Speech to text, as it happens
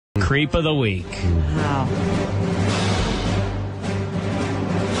Creep of the Week. Wow.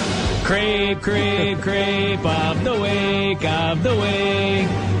 Creep, creep, creep of the week, of the week.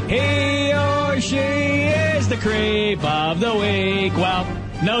 He or she is the creep of the week. Well,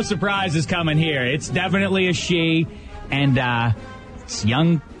 no surprises coming here. It's definitely a she. And this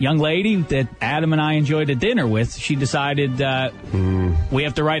young lady that Adam and I enjoyed a dinner with, she decided we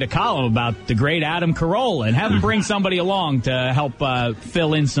have to write a column about the great Adam Carolla and have him bring somebody along to help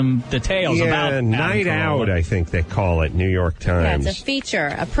fill in some details about Adam Night Carolla. Out, I think they call it, New York Times. Yeah, it's a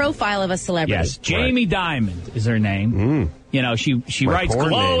feature, a profile of a celebrity. Yes, Jamie Dimond is her name. You know, she writes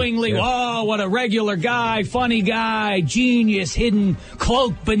glowingly, oh, what a regular guy, funny guy, genius, hidden,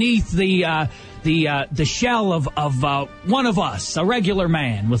 cloaked beneath the shell of one of us, a regular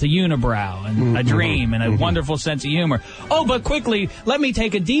man with a unibrow and a dream and a wonderful sense of humor. Oh, but quickly, let me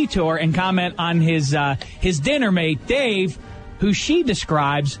take a detour and comment on his dinner mate, Dave, who she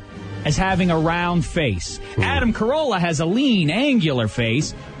describes as having a round face. Adam Carolla has a lean, angular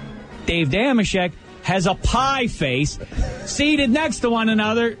face. Dave Dameshek has a pie face. Seated next to one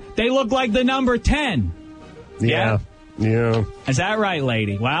another, they look like the number 10. Yeah. Is that right,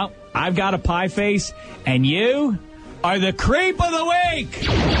 lady? Well, I've got a pie face, and you are the creep of the week.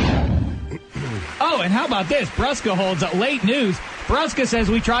 Oh, and how about this? Brusca holds up late news. Brusca says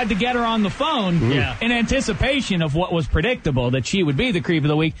we tried to get her on the phone in anticipation of what was predictable, that she would be the creep of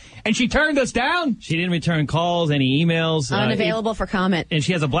the week, and she turned us down. She didn't return calls, any emails. Unavailable for comment. And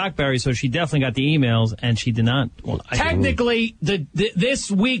she has a BlackBerry, so she definitely got the emails, and she did not. Well, Technically,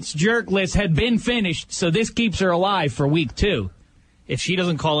 this week's jerk list had been finished, so this keeps her alive for week 2. If she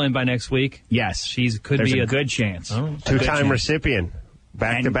doesn't call in by next week, yes, there's be a good chance. Two-time recipient.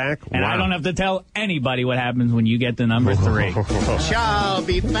 Back to back. And I don't have to tell anybody what happens when you get the number 3.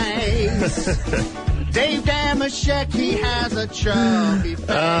 Chubby face. Dave Dameshek, he has a chubby face.